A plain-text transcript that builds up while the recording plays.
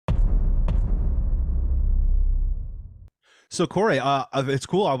So Corey, it's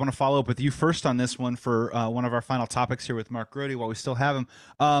cool. I want to follow up with you first on this one for one of our final topics here with Mark Grote while we still have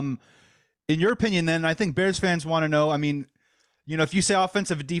him. In your opinion, then, I think Bears fans want to know. I mean, if you say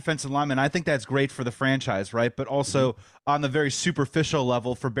offensive and defensive lineman, I think that's great for the franchise, right? But also on the very superficial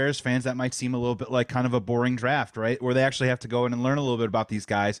level for Bears fans, that might seem a little bit like kind of a boring draft, right? Where they actually have to go in and learn a little bit about these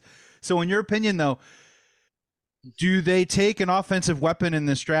guys. So in your opinion, though, do they take an offensive weapon in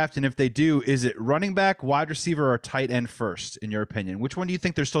this draft? And if they do, is it running back, wide receiver, or tight end first, in your opinion? Which one do you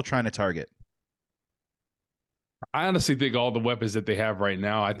think they're still trying to target? I honestly think all the weapons that they have right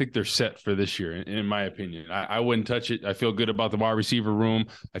now, I think they're set for this year, in my opinion. I wouldn't touch it. I feel good about the wide receiver room.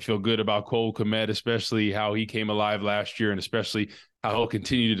 I feel good about Cole Kmet, especially how he came alive last year and especially how he'll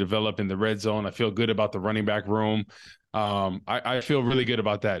continue to develop in the red zone. I feel good about the running back room. I feel really good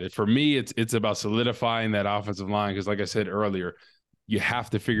about that. For me, it's about solidifying that offensive line because, like I said earlier, you have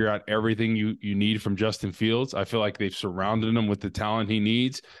to figure out everything you need from Justin Fields. I feel like they've surrounded him with the talent he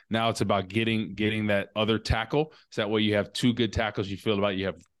needs. Now it's about getting that other tackle. So that way you have two good tackles you feel about. You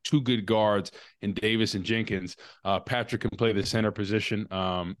have two good guards in Davis and Jenkins. Patrick can play the center position.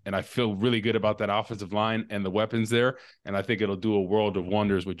 And I feel really good about that offensive line and the weapons there. And I think it'll do a world of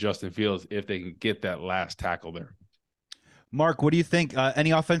wonders with Justin Fields if they can get that last tackle there. Mark, what do you think?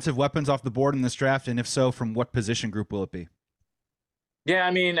 Any offensive weapons off the board in this draft? And if so, from what position group will it be? Yeah,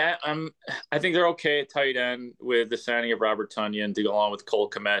 I mean, I think they're okay at tight end with the signing of Robert Tonyan to go along with Cole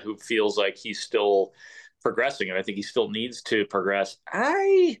Kmet, who feels like he's still progressing, and I think he still needs to progress.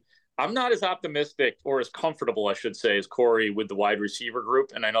 I'm not as optimistic or as comfortable, I should say, as Corey with the wide receiver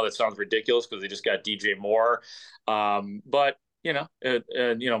group. And I know that sounds ridiculous because they just got DJ Moore, but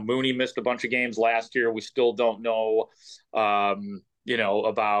Mooney missed a bunch of games last year. We still don't know.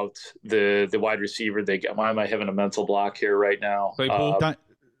 About the wide receiver they got. Why am I having a mental block here right now? Claypool?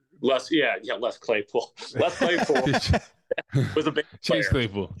 Les Claypool. Les Claypool was a big Chase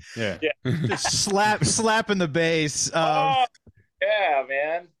Claypool. Yeah. Just slapping the base. Yeah,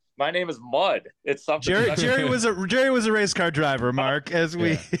 man. My name is Mud. It's something. Jerry was a race car driver, Mark. As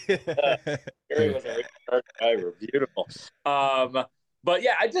we Jerry was a race car driver. Beautiful. But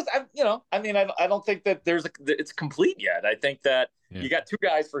yeah, I don't think that it's complete yet. I think that you got two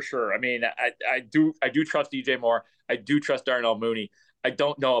guys for sure. I mean, I do trust DJ Moore. I do trust Darnell Mooney. I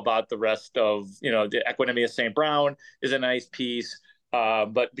don't know about the rest of, the Equanimous of St. Brown is a nice piece.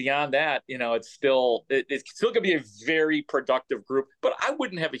 But beyond that, it's still going to be a very productive group. But I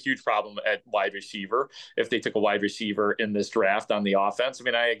wouldn't have a huge problem at wide receiver if they took a wide receiver in this draft on the offense. I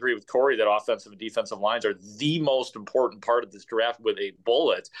mean, I agree with Corey that offensive and defensive lines are the most important part of this draft with a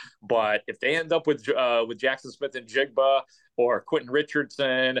bullet. But if they end up with Jackson Smith and Jigba or Quentin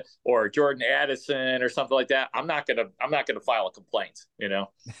Richardson or Jordan Addison or something like that, I'm not gonna file a complaint. Yeah.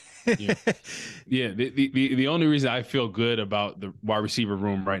 The only reason I feel good about the wide receiver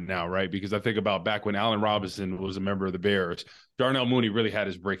room right now, right? Because I think about back when Allen Robinson was a member of the Bears, Darnell Mooney really had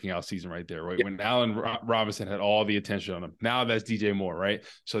his breaking out season right there, right? Yeah. When Allen Robinson had all the attention on him. Now that's DJ Moore, right?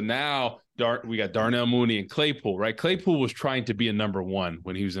 So now we got Darnell Mooney and Claypool, right? Claypool was trying to be a number one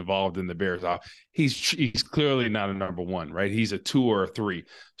when he was involved in the Bears. He's clearly not a number one, right? He's a 2 or a 3.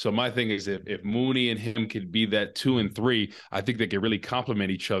 So my thing is if Mooney and him could be that 2 and 3, I think they could really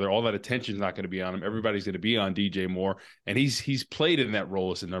complement each other. All that attention is not going to be on him. Everybody's going to be on DJ Moore, and he's played in that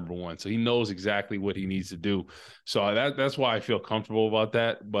role as a number one, so he knows exactly what he needs to do. So that's why I feel comfortable about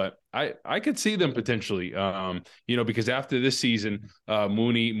that. But I could see them potentially, because after this season,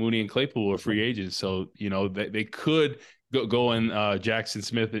 Mooney and Claypool are free agents, so they could go in Jackson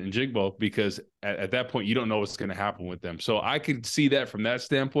Smith and Jigbo because at that point you don't know what's going to happen with them. So I could see that from that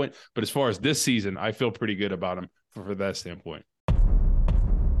standpoint. But as far as this season, I feel pretty good about them for that standpoint.